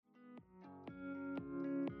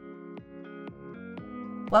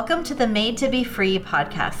Welcome to the Made to Be Free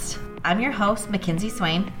podcast. I'm your host, Mckinsey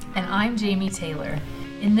Swain. And I'm Jamie Taylor.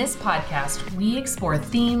 In this podcast, we explore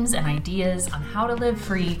themes and ideas on how to live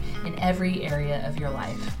free in every area of your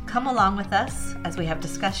life. Come along with us as we have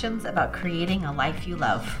discussions about creating a life you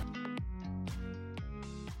love.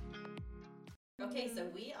 Okay, so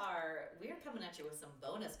we are coming at you with some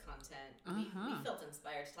bonus content. We felt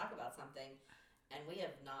inspired to talk about something, and we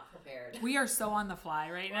have not prepared. We are so on the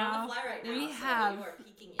fly right now. On the fly right now. We are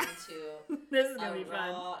peeking into this is gonna be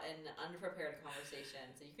fun. Raw and unprepared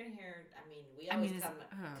conversation. So you're gonna hear. We always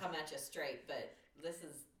come at you straight, but this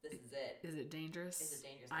is it. Is it dangerous? Is it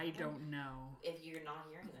dangerous? I don't know. If you're not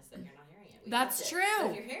hearing this, then you're not hearing it. That's true. So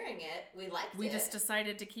if you're hearing it, we just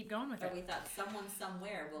decided to keep going with it. We thought someone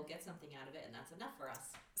somewhere will get something out of it, and that's enough for us.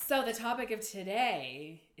 So the topic of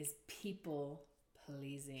today is people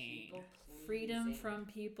pleasing. Freedom from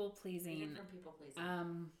people pleasing.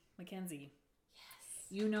 Mckinsey. Yes.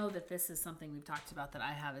 You know that this is something we've talked about that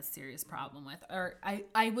I have a serious problem with. Or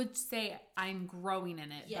I would say I'm growing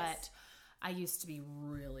in it, but I used to be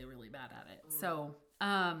really, really bad at it. So,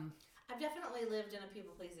 I've definitely lived in a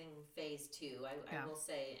people-pleasing phase too. I will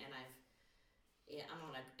say, and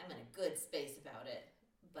I'm in a good space about it,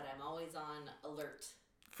 but I'm always on alert.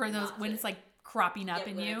 For those, when it's like cropping up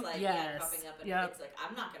in you? It's like, yes. Cropping up, and it's like,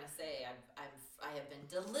 I'm not going to say I have been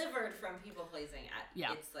delivered from people-pleasing.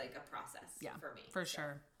 It's like a process for me. For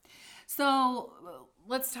sure. So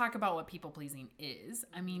let's talk about what people-pleasing is.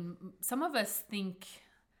 Some of us think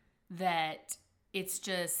that it's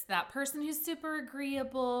just that person who's super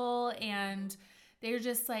agreeable and they're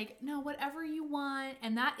just like, no, whatever you want.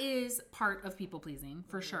 And that is part of people-pleasing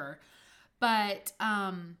for sure. But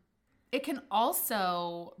it can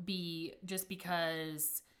also be just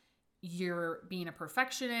because you're being a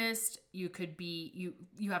perfectionist. You could be,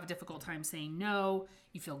 you have a difficult time saying no.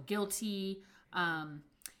 You feel guilty.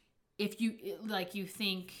 If you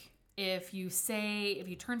think, if you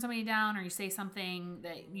turn somebody down or you say something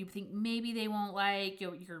that you think maybe they won't like,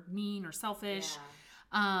 you're mean or selfish.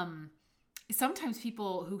 Yeah. Sometimes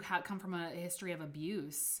people who come from a history of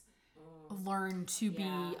abuse learn to be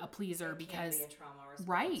a pleaser because be a trauma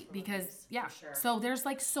right because sure. So there's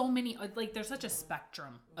like so many, like there's such a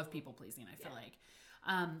spectrum of people pleasing, I feel like,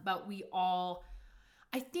 but we all,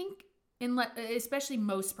 I think, especially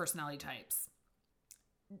most personality types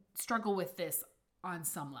struggle with this on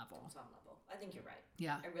some level. I think you're right.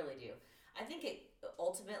 Yeah, I really do. I think it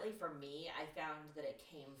ultimately for me, I found that it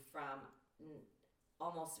came from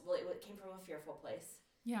it came from a fearful place.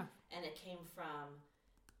 Yeah, and it came from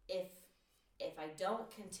if I don't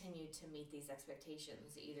continue to meet these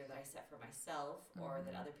expectations, either that I set for myself or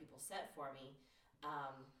that other people set for me,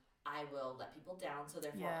 I will let people down. So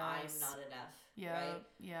therefore, I'm not enough, right?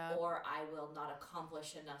 Yeah. Or I will not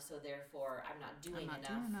accomplish enough. So therefore, I'm not doing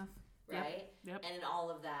enough, right? Yep. And in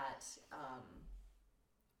all of that,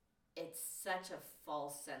 it's such a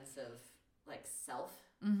false sense of like self.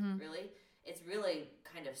 Really, it's really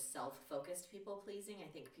kind of self-focused people pleasing.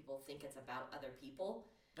 I think people think it's about other people.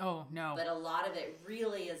 Oh, no. But a lot of it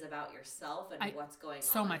really is about yourself and what's going on.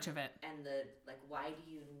 So much of it. And why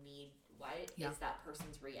is that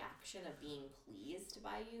person's reaction of being pleased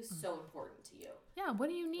by you so important to you? Yeah, what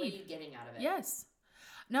do you need? What are you getting out of it? Yes.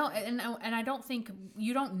 No, and I don't think,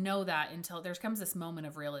 you don't know that until there comes this moment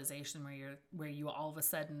of realization where you all of a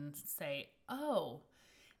sudden say, oh,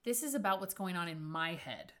 this is about what's going on in my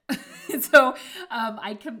head. So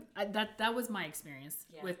that was my experience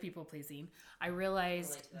with people pleasing. I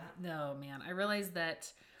realized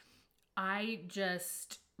that I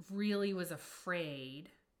just really was afraid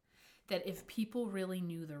that if people really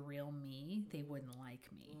knew the real me, they wouldn't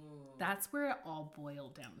like me. That's where it all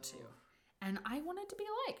boiled down to. And I wanted to be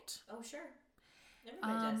liked. Oh, sure.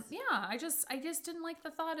 Everybody does. Yeah, I just didn't like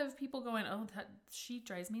the thought of people going, oh, she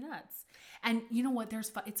drives me nuts. And you know what?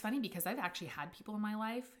 It's funny because I've actually had people in my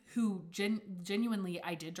life who genuinely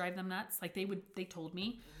I did drive them nuts. Like they told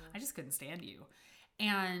me, I just couldn't stand you.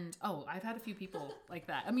 And I've had a few people like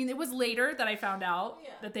that. It was later that I found out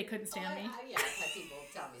that they couldn't stand me. I've had people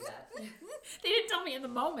tell me that. They didn't tell me in the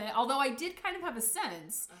moment, although I did kind of have a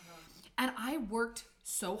sense. And I worked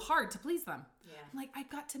so hard to please them. Yeah. I'm like, I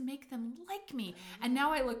got to make them like me. And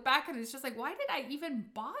now I look back and it's just like, why did I even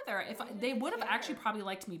bother? They would have actually probably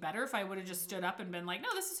liked me better if I would have just stood up and been like, no,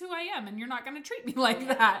 this is who I am and you're not going to treat me like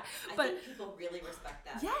that. But I think people really respect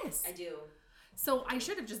that. Yes. I do. So I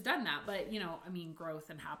should have just done that. But, growth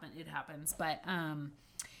it happens. But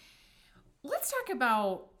let's talk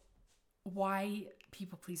about why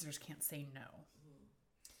people pleasers can't say no.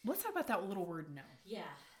 Let's talk about that little word no. Yeah.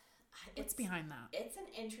 What's behind that? It's an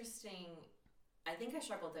interesting, I think I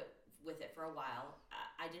struggled with it for a while.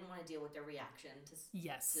 I didn't want to deal with their reaction to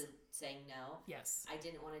saying no. Yes. I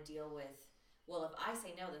didn't want to deal with, well, if I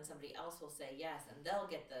say no, then somebody else will say yes, and they'll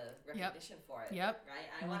get the recognition for it. Yep. Right?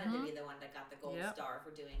 I wanted to be the one that got the gold star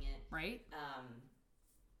for doing it. Right.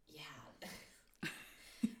 Yeah.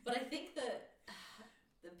 But I think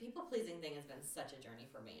the people-pleasing thing has been such a journey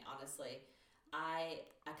for me, honestly. I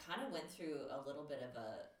kind of went through a little bit of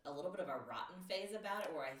a rotten phase about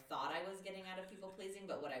it, where I thought I was getting out of people-pleasing,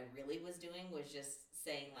 but what I really was doing was just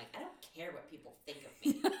saying, like, I don't care what people think of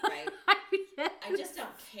me, right? Yes. I just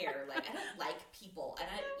don't care. Like, I don't like people, and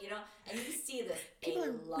and you see this people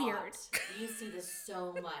a lot. Weird. You see this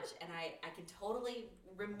so much, and I can totally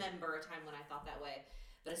remember a time when I thought that way,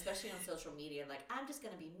 but especially on social media, like, I'm just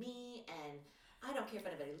gonna be me, and I don't care if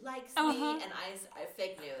anybody likes me, and I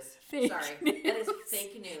fake news. Sorry, that is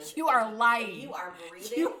fake news. You are lying. If you are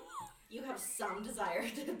breathing, you have some desire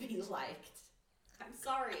to be liked. I'm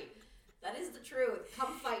sorry. That is the truth.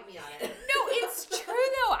 Come fight me on it. No, it's true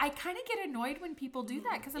though. I kind of get annoyed when people do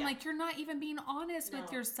that, because I'm like, you're not even being honest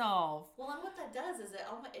with yourself. Well, and what that does is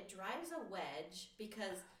it drives a wedge,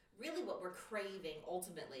 because really what we're craving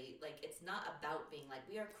ultimately, like, it's not about being like,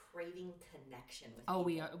 we are craving connection with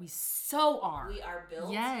people. We so are. We are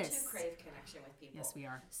built to crave connection with people. Yes, we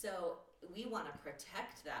are. So we want to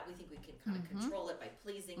protect that. We think we can kind of control it by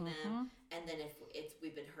pleasing them. And then if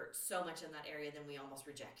we've been hurt so much in that area, then we almost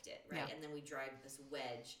reject it, right? Yeah. And then we drive this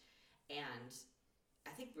wedge. And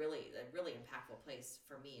I think really a really impactful place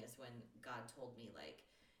for me is when God told me, like,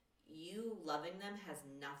 you loving them has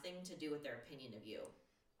nothing to do with their opinion of you.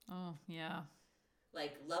 Oh, yeah.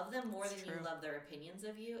 Like, love them more than you love their opinions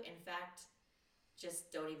of you. In fact,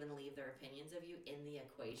 just don't even leave their opinions of you in the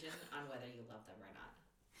equation on whether you love them or not.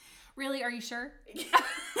 Really? Are you sure?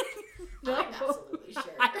 No. I'm absolutely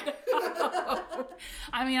sure.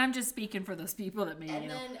 I mean, I'm just speaking for those people that maybe. And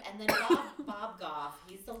then Bob Goff,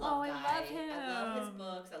 he's the love guy. I love him. I love his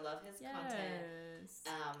books. I love his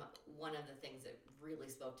content. One of the things that really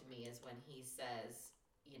spoke to me is when he says,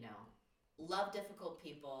 love difficult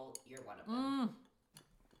people, you're one of them.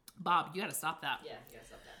 Bob, you gotta stop that. Yeah, you gotta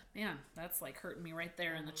stop that. Man, that's like hurting me right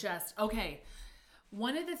there in the chest. Okay.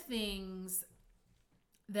 One of the things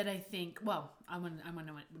that I think, well, I want to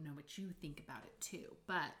know what you think about it too,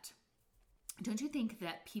 but don't you think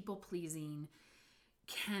that people pleasing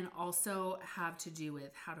can also have to do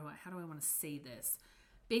with, how do I want to say this?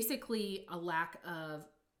 Basically a lack of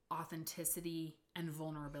authenticity and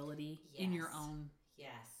vulnerability in your own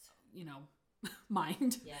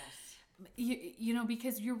mind. Yes.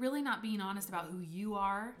 Because you're really not being honest about who you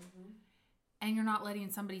are, and you're not letting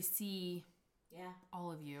somebody see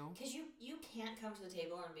all of you. Because you can't come to the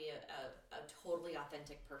table and be a totally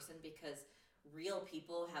authentic person, because real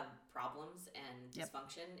people have problems and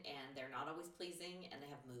dysfunction, and they're not always pleasing, and they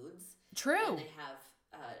have moods. True. And they have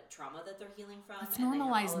trauma that they're healing from. Let's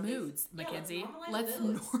normalize moods, Mackenzie. Let's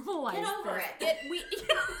normalize Get over it. We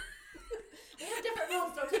have different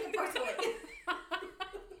moods, don't take it personally.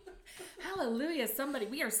 Hallelujah,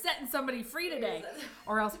 we are setting somebody free today.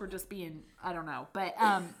 Or else we're just being, I don't know. But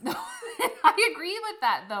no, I agree with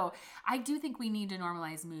that though. I do think we need to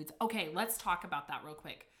normalize moods. Okay, let's talk about that real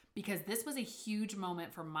quick, because this was a huge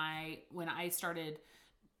moment for when I started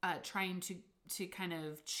trying to kind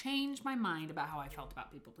of change my mind about how I felt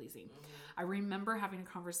about people pleasing. I remember having a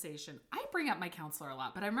conversation. I bring up my counselor a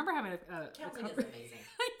lot, but I remember having counseling is amazing.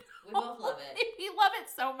 We both love it. We love it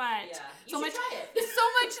so much. Yeah, you should try it. So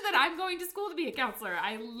much that I'm going to school to be a counselor.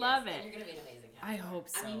 I love it. And you're going to be an amazing counselor. I hope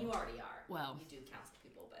so. I mean, you already are. Well, you do counsel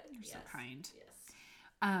people, but you're so kind.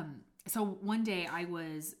 Yes. So one day I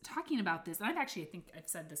was talking about this, and I think I've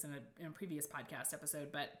said this in a previous podcast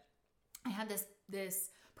episode, but I had this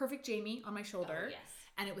perfect Jamie on my shoulder. Oh, yes.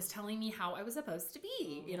 And it was telling me how I was supposed to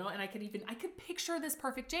be, and I could picture this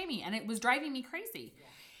perfect Jamie, and it was driving me crazy. Yeah.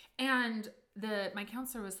 And my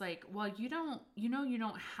counselor was like, well, you don't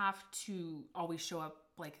have to always show up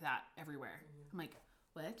like that everywhere. I'm like,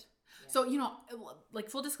 what? Yeah. So, like,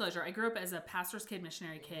 full disclosure, I grew up as a pastor's kid,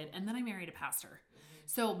 missionary kid, and then I married a pastor.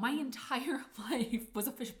 So my entire life was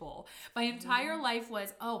a fishbowl. My entire life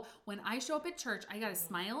was, when I show up at church, I got to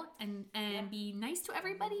smile and be nice to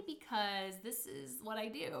everybody, because this is what I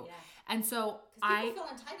do. Yeah. And so people feel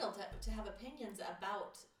entitled to have opinions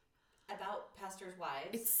about pastors' wives.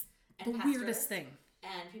 It's the weirdest thing.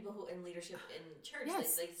 And people who in leadership in church,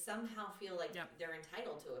 they somehow feel like they're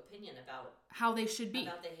entitled to opinion about how they should be.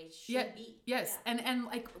 About they should be. Yes, yeah. And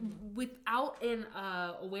like without an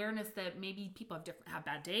awareness that maybe people have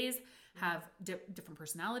bad days, have different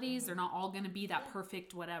personalities. They're not all going to be that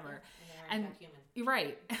perfect whatever. Yeah. And you're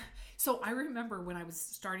right. So I remember when I was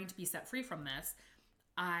starting to be set free from this,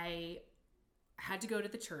 I had to go to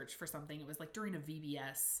the church for something. It was like during a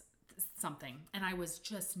VBS something. And I was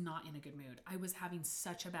just not in a good mood. I was having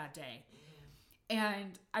such a bad day.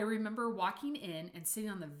 And I remember walking in and sitting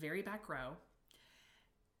on the very back row.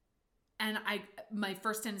 And my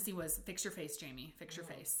first tendency was, fix your face, Jamie. Fix your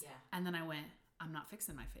face. Yeah. And then I went, I'm not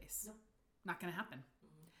fixing my face. Nope. Not going to happen.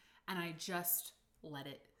 And I just let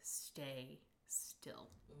it stay still.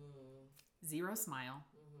 Zero smile.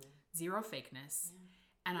 Zero fakeness.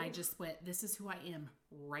 And I just went, this is who I am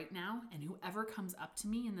right now. And whoever comes up to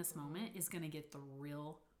me in this moment is going to get the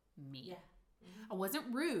real me. Yeah. I wasn't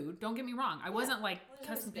rude. Don't get me wrong. I wasn't like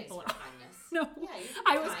cussing people out. No. Yeah,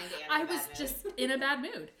 I was just in a bad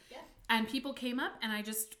mood. Yeah. And people came up and I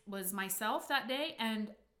just was myself that day. And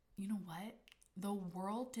you know what? The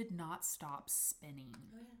world did not stop spinning.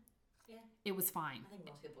 Oh, yeah. Yeah. It was fine. I think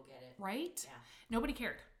most people get it. Right? Yeah. Nobody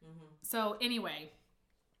cared. So anyway,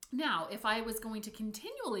 now if I was going to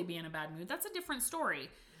continually be in a bad mood, that's a different story.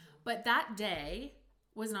 But that day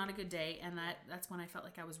was not a good day. And that's when I felt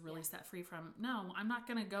like I was really set free from, no, I'm not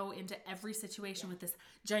going to go into every situation with this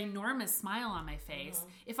ginormous smile on my face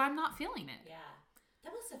if I'm not feeling it. Yeah.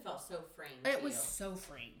 That must have felt so freeing. It was so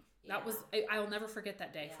freeing. That was, I'll never forget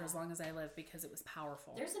that day for as long as I live because it was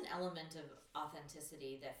powerful. There's an element of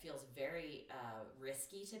authenticity that feels very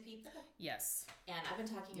risky to people. Yes. And I've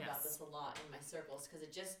been talking about this a lot in my circles because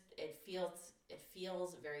it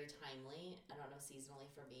feels very timely. I don't know seasonally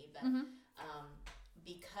for me, but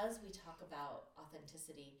because we talk about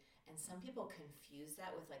authenticity and some people confuse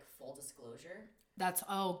that with like full disclosure.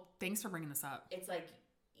 Thanks for bringing this up. It's like,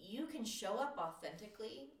 you can show up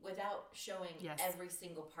authentically without showing every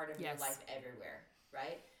single part of your life everywhere,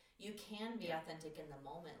 right? You can be authentic in the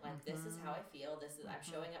moment. Like, this is how I feel. This is, I'm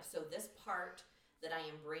showing up. So this part that I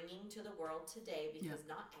am bringing to the world today, because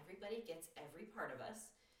not everybody gets every part of us.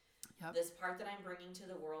 This part that I'm bringing to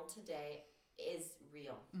the world today is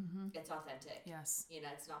real. It's authentic. Yes. You know,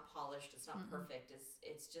 it's not polished. It's not perfect.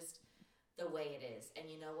 It's just the way it is. And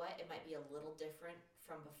you know what? It might be a little different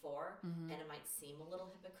from before and it might seem a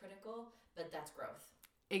little hypocritical, but that's growth.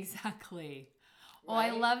 Exactly. Right? Oh, I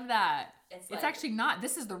love that. It's actually not.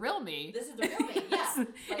 This is the real me. This is the real me, yeah.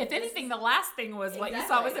 Like, if anything, the last thing was what you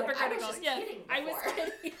saw was hypocritical. I was kidding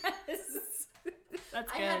before. Yes.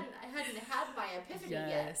 That's good. I hadn't had my epiphany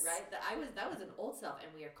yet, right? That was an old self,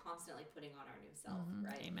 and we are constantly putting on our new self,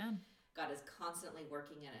 right? Amen. God is constantly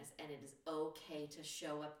working in us, and it is okay to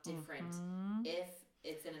show up different if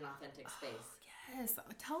it's in an authentic space. Yes.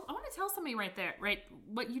 I want to tell somebody right there, right?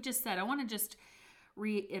 What you just said. I want to just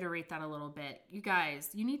reiterate that a little bit. You guys,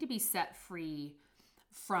 you need to be set free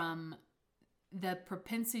from the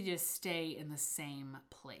propensity to stay in the same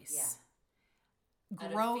place. Yeah.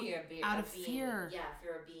 Grow out of fear. Yeah,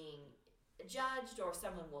 fear of being judged, or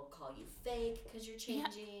someone will call you fake because you're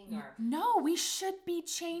changing. Or no, we should be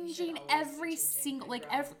changing every single, like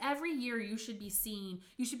every year. You should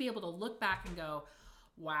be able to look back and go,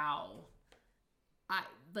 wow,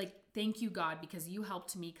 thank you, God, because you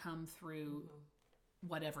helped me come through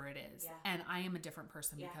whatever it is. Yeah. And I am a different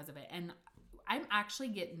person because of it. And I'm actually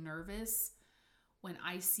get nervous when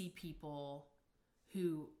I see people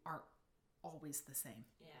who are always the same.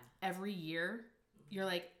 Yeah. Every year, you're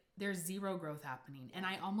like, there's zero growth happening. And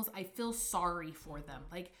I feel sorry for them.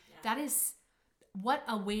 Like, that is, what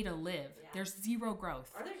a way to live. Yeah. There's zero growth.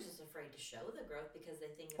 Or they're just afraid to show the growth because they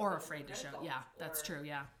think it's or afraid to show. Yeah, that's true.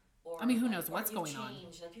 Yeah. I mean, who knows what's going on?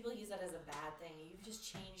 Like, people use that as a bad thing. You've just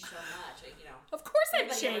changed so much. Like, you know. Of course I've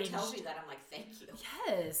changed. Everybody tells me that. I'm like, thank you.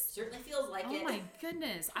 Yes. Certainly feels like it. Oh my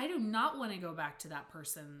goodness. I do not want to go back to that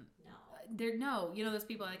person. No. You know, those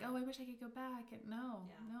people are like, oh, I wish I could go back. And no,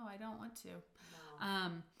 I don't want to.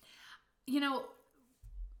 No. You know,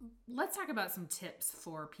 let's talk about some tips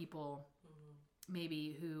for people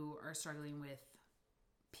maybe who are struggling with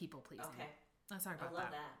people pleasing. Okay. Let's talk about that. I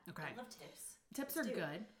love that. Okay. I love tips. Tips are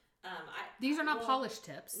good. These are not polished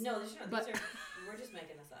tips. No, we're just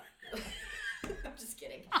making this up. I'm just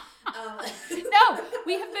kidding. No,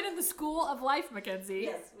 we have been in the school of life, Mckinsey.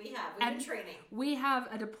 Yes, we have. We've been training. We have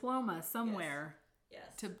a diploma somewhere.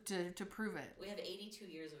 Yes. To prove it. We have 82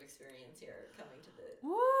 years of experience here coming to the.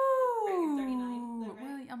 Woo! Right, 39.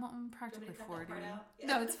 Right? Well, I'm practically 40. Yeah.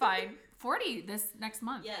 No, it's fine. 40 this next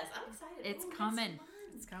month. Yes, I'm excited. It's coming.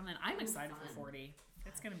 It's coming. I'm excited for 40.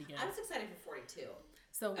 It's gonna be good. I was excited for 42.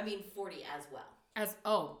 So 40 as well.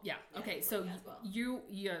 Okay, so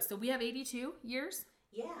so we have 82 years.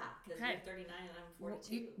 Yeah, because you're 39 and I'm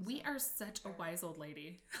 42. We are such a wise old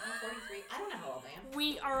lady. I'm 43. I don't know how old I am.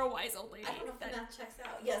 We are a wise old lady. I don't know if the math checks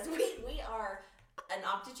out. Yes, we are an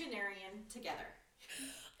octogenarian together.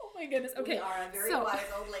 Oh my goodness. Okay. We are a very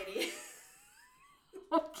wise old lady.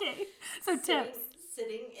 Okay. So tips.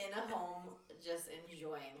 Sitting in a home, just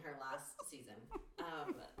enjoying her last season.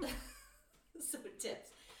 So tips.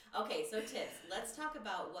 Okay, so tips. Let's talk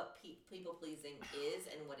about what people pleasing is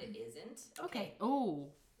and what it isn't. Okay.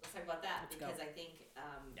 Oh. Let's talk about that because I think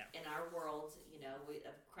in our world,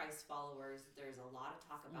 of Christ followers, there's a lot of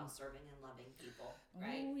talk about serving and loving people,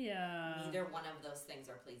 right? Oh, yeah. Neither one of those things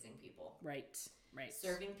are pleasing people. Right.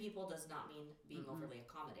 Serving people does not mean being overly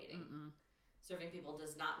accommodating. Serving people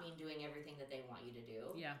does not mean doing everything that they want you to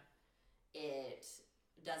do. Yeah. It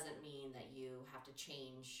doesn't mean that you have to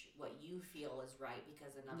change what you feel is right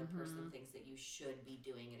because another person thinks that you should be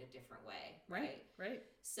doing it a different way. Right.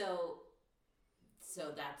 So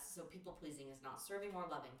people pleasing is not serving or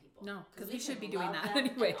loving people. No, because we should be doing that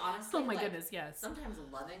anyway. Honestly, oh my goodness, yes. Sometimes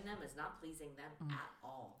loving them is not pleasing them at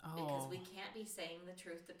all. Because we can't be saying the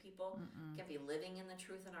truth to people. Can't be living in the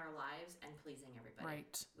truth in our lives and pleasing everybody.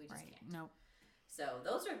 Right. We just can't. Nope. So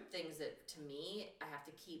those are things that to me I have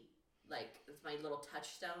to keep it's my little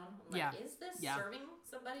touchstone. Is this serving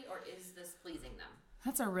somebody or is this pleasing them?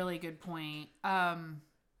 That's a really good point.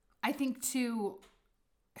 I think too.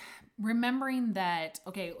 Remembering that,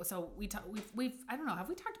 okay, so we've I don't know, have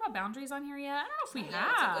we talked about boundaries on here yet? I don't know if we have.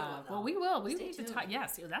 That's a good one, well, we will. We need to talk.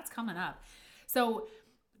 Yes, that's coming up. So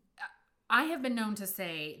I have been known to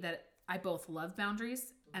say that I both love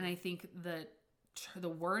boundaries, and I think that the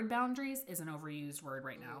word boundaries is an overused word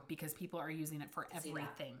right now because people are using it for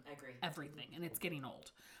everything. I agree. Everything, and it's getting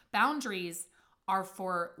old. Boundaries are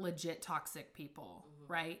for legit toxic people,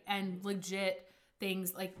 right? And legit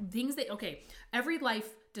things that, okay, every life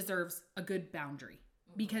deserves a good boundary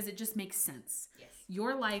because it just makes sense. Yes.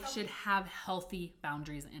 Your life should have healthy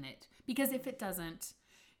boundaries in it because if it doesn't,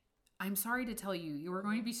 I'm sorry to tell you, you are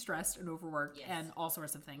going to be stressed and overworked and all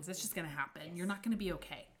sorts of things. It's just going to happen. You're not going to be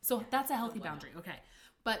okay. So that's a healthy boundary. Okay.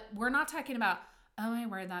 But we're not talking about, oh my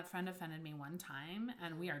word, that friend offended me one time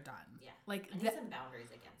and we are done. Yeah. And some boundaries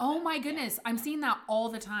against Oh my goodness. I'm seeing that all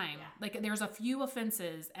the time. Yeah. There's a few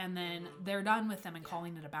offenses and then they're done with them and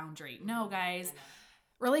calling it a boundary. No, guys.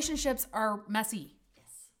 Relationships are messy. Yes.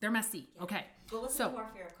 They're messy. Yeah. Okay. Well, listen to our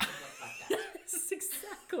Fear of Conflict podcast. Yes,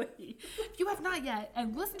 exactly. If you have not yet,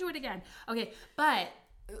 and listen to it again. Okay, but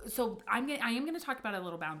so I am going to talk about a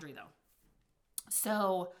little boundary though.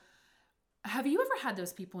 So, have you ever had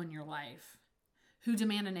those people in your life who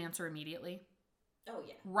demand an answer immediately? Oh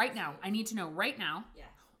yeah. Right now. I need to know right now. Yeah.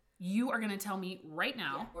 You are going to tell me right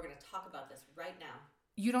now. Yeah, we're going to talk about this right now.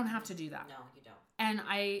 You don't have to do that. No, you don't. And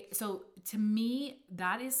so to me,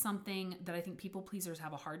 that is something that I think people pleasers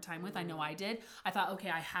have a hard time with. I know I did. I thought,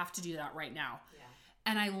 okay, I have to do that right now. Yeah.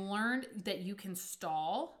 And I learned that you can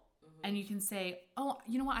stall and you can say, oh,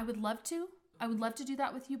 you know what? I would love to. I would love to do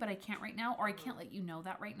that with you, but I can't right now, or I can't let you know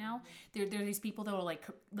that right now. There are these people that will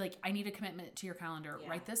like, I need a commitment to your calendar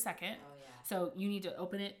right this second. Oh, yeah. So you need to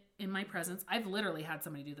open it in my presence. I've literally had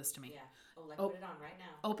somebody do this to me. Yeah. Oh, put it on right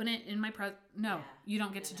now. Open it in my presence. No, you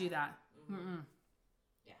don't get to do that.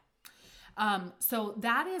 Yeah. So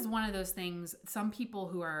that is one of those things some people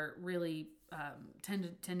who are really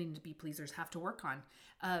tending to be pleasers have to work on.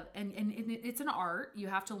 And it's an art. You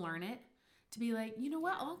have to learn it to be like, you know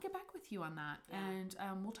what, I'll get back with you on that. Yeah.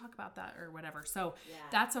 And we'll talk about that or whatever. So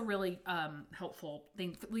that's a really helpful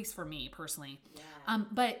thing, at least for me personally. Yeah.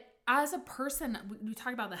 But as a person, we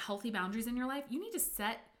talk about the healthy boundaries in your life. You need to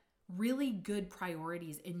set really good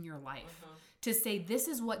priorities in your life to say this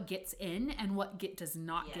is what gets in and what does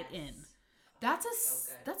not get in. That's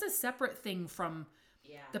a separate thing from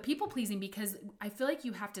the people pleasing, because I feel like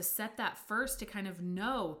you have to set that first to kind of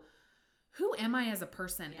know, who am I as a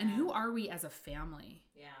person and who are we as a family?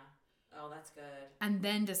 Yeah. Oh, that's good. And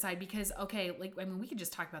then decide, because we could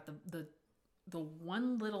just talk about the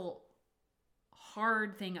one little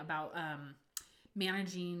hard thing about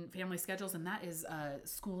managing family schedules, and that is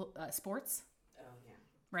school sports. Oh yeah.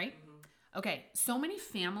 Right? Mm-hmm. Okay, so many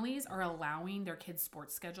families are allowing their kids'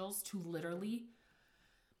 sports schedules to literally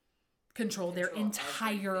control their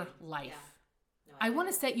entire life. Yeah. No, I want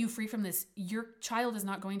to set you free from this. Your child is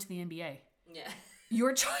not going to the NBA. Yeah.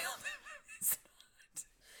 Your child is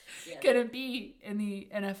not going to be in the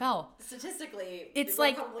NFL. Statistically, it's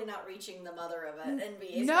probably not reaching the mother of an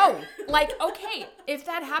NBA star. No. Okay, if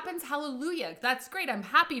that happens, hallelujah. That's great. I'm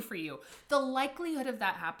happy for you. The likelihood of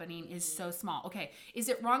that happening is so small. Okay, is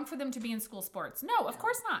it wrong for them to be in school sports? No, of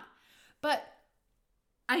course not. But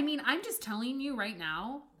I mean, I'm just telling you right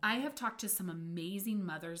now, I have talked to some amazing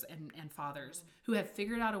mothers and fathers who have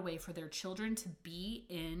figured out a way for their children to be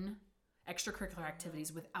in extracurricular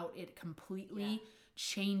activities without it completely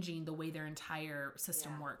changing the way their entire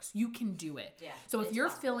system works. You can do it. Yeah, so if you're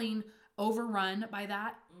feeling overrun by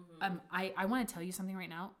that. I want to tell you something right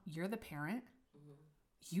now. You're the parent.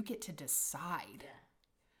 You get to decide.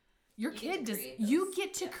 Your kid does. You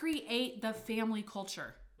get to create the family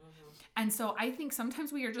culture. And so I think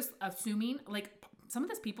sometimes we are just assuming, like some of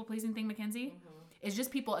this people pleasing thing, Mckinsey, is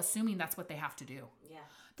just people assuming that's what they have to do. Yeah.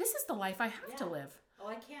 This is the life I have to live. Oh,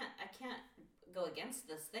 I can't go against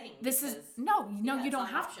this thing. This is no, you don't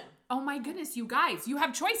have option. Oh my goodness, you guys, you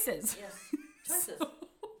have choices. Yes. Choices.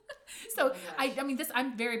 So I mean,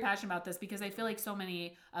 I'm very passionate about this because I feel like so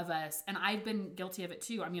many of us, and I've been guilty of it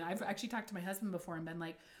too. I mean, I've actually talked to my husband before and been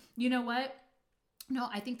like, you know what? No,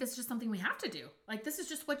 I think this is just something we have to do. Like, this is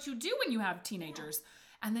just what you do when you have teenagers.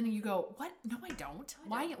 Yeah. And then you go, what? No, I don't.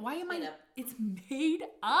 Why am I? It's made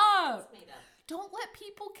up. It's made up. Don't let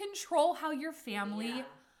people control how your family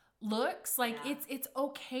looks. Like, it's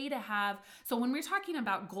okay to have. So when we're talking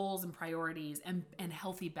about goals and priorities and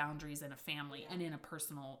healthy boundaries in a family and in a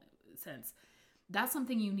personal sense, that's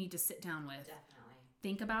something you need to sit down with. Definitely.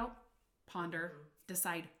 Think about, ponder,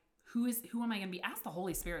 decide who am I going to be? Ask the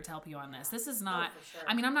Holy Spirit to help you on this. This is not, sure.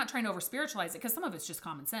 I mean, I'm not trying to over spiritualize it because some of it's just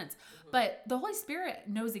common sense, but the Holy Spirit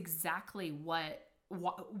knows exactly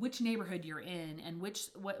which neighborhood you're in and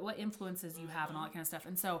what influences you have and all that kind of stuff.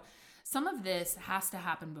 And so some of this has to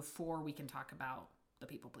happen before we can talk about the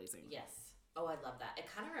people pleasing. Yes. Oh, I love that. It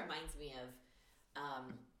kind of reminds me of,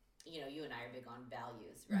 you and I are big on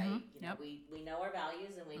values, right? We know our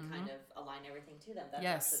values and we kind of align everything to them.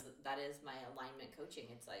 That's that is my alignment coaching.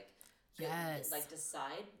 It's like, like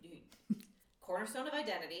decide, cornerstone of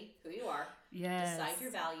identity, who you are. Yes. Decide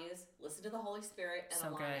your values, listen to the Holy Spirit,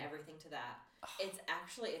 and align everything to that. It's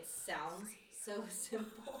actually, it sounds so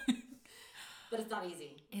simple, but it's not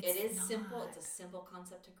easy. It is simple. It's a simple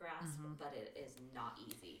concept to grasp, but it is not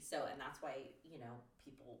easy. So, and that's why,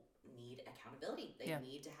 people need accountability. They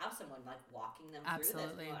need to have someone like walking them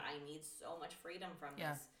through this. I need so much freedom from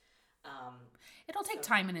this. It'll take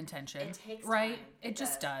time and intention. It takes time. It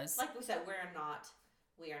just does. Like we said, we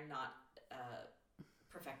are not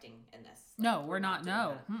perfecting in this. No, we're not.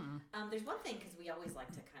 No. There's one thing, because we always like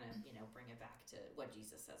to kind of, bring it back to what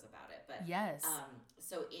Jesus says about it. But yes.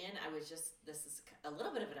 This is a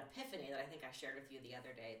little bit of an epiphany that I think I shared with you the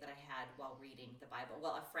other day that I had while reading the Bible.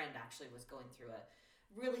 Well, a friend actually was going through a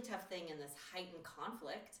really tough thing in this heightened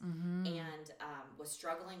conflict and was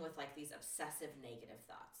struggling with like these obsessive negative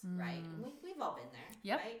thoughts, right? And we've all been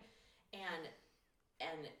there, right?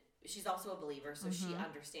 And she's also a believer, so she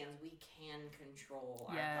understands we can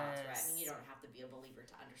control our thoughts, right? I mean, you don't have to be a believer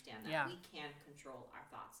to understand that. We can control our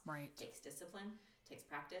thoughts. Right. It takes discipline, takes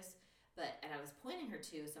practice. And I was pointing her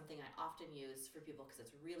to something I often use for people because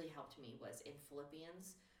it's really helped me, was in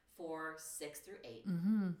Philippians 4:6-8.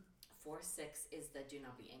 4:6 is the do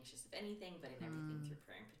not be anxious of anything, but in everything through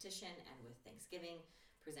prayer and petition and with thanksgiving,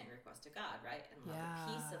 present your request to God, right? And love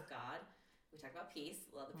the peace of God. We talk about peace.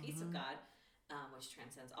 Love the peace of God, which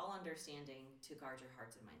transcends all understanding, to guard your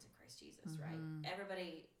hearts and minds in Christ Jesus, right?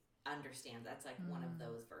 Everybody understands that's like one of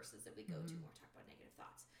those verses that we go to when we're talking about negative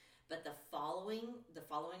thoughts. But the following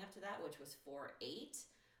up to that, which was 4:8,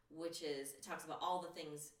 which is, it talks about all the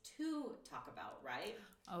things to talk about, right?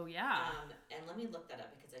 Oh, yeah. And let me look that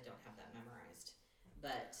up because I don't have that memorized.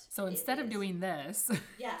 But so instead of doing this.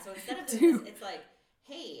 Yeah, so instead of doing this, it's like,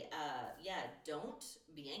 hey, don't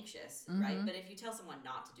be anxious, right? But if you tell someone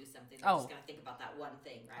not to do something, they're just going to think about that one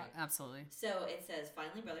thing, right? Absolutely. So it says,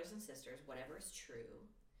 finally, brothers and sisters, whatever is true,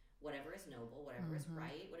 whatever is noble, whatever is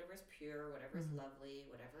right, whatever is pure, whatever is lovely,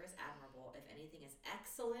 whatever is admirable, if anything is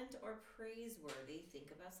excellent or praiseworthy,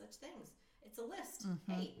 think about such things. It's a list.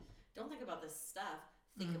 Hey, don't think about this stuff.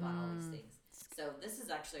 Think about all these things. So this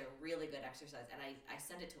is actually a really good exercise, and I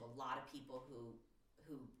send it to a lot of people who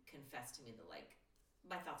confess to me that, like,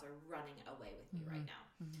 my thoughts are running away with me right now.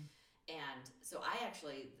 And so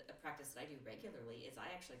a practice that I do regularly is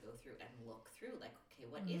I actually go through and look through, like, okay,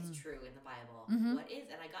 what is true in the Bible? What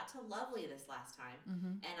is, and I got to lovely this last time,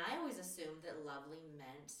 and I always assumed that lovely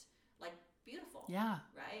meant like beautiful,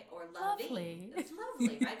 right? Or loving. It's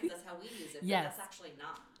lovely, right? Because that's how we use it, but that's actually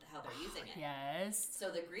not how they're using it. Yes.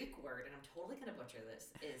 So the Greek word, and I'm totally going to butcher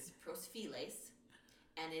this, is prosphiles,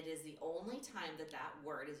 and it is the only time that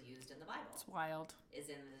word is used in the Bible. It's wild. Is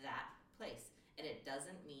in that place. And it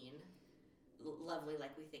doesn't mean lovely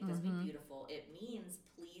like we think. It doesn't mean beautiful. It means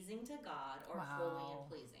pleasing to God or holy and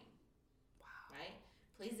pleasing. Wow. Right?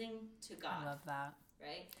 Pleasing to God. I love that.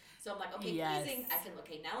 Right? So I'm like, okay, pleasing.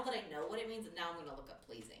 Now that I know what it means, now I'm going to look up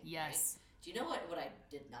pleasing. Yes. Right? Do you know what I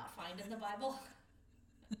did not find in the Bible?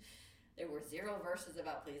 There were 0 verses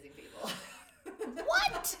about pleasing people.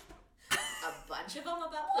 What? A bunch of them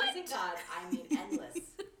about pleasing God. I mean, endless.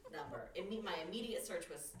 number. My immediate search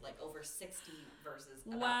was like over 60 verses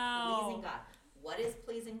about pleasing God. What is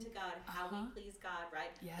pleasing to God? How we please God,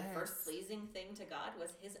 right? Yes. The first pleasing thing to God was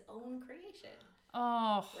his own creation.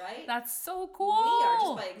 Oh, right? That's so cool. We are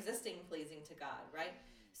just by existing pleasing to God, right?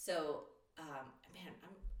 So, man,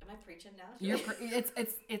 am I preaching now?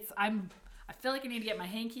 I feel like I need to get my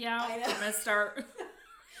hanky out. I know. I'm going to start.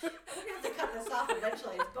 We're going to have to cut this off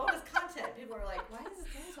eventually. It's bonus content. People are like, why is this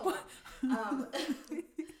going so long?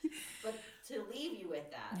 But to leave you with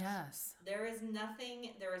that, yes, there is no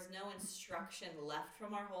instruction left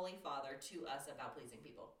from our Holy Father to us about pleasing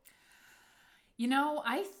people.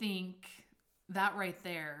 I think that right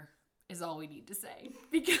there is all we need to say,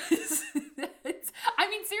 because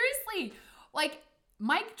seriously, like,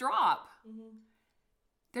 mic drop. Mm-hmm.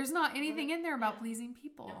 There's not anything in there about pleasing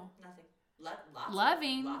people. No, nothing.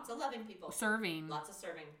 Lots of loving people. Serving. Lots of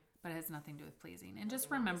serving. But it has nothing to do with pleasing. And just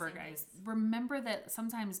remember, guys, remember that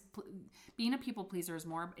sometimes being a people pleaser is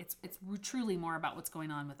more, it's truly more about what's going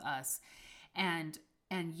on with us. And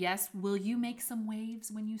yes, will you make some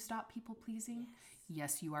waves when you stop people pleasing?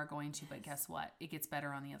 Yes, you are going to, but guess what? It gets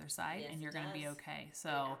better on the other side, and you're going to be okay.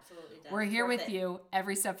 So we're here with you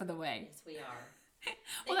every step of the way. Yes, we are.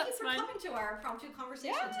 Thank you for coming to our impromptu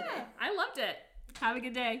conversation today. I loved it. Have a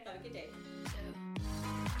good day. Have a good day.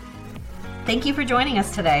 Thank you for joining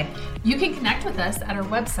us today. You can connect with us at our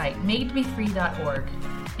website, madetobefree.org.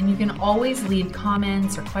 And you can always leave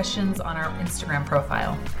comments or questions on our Instagram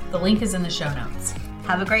profile. The link is in the show notes.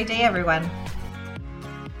 Have a great day, everyone.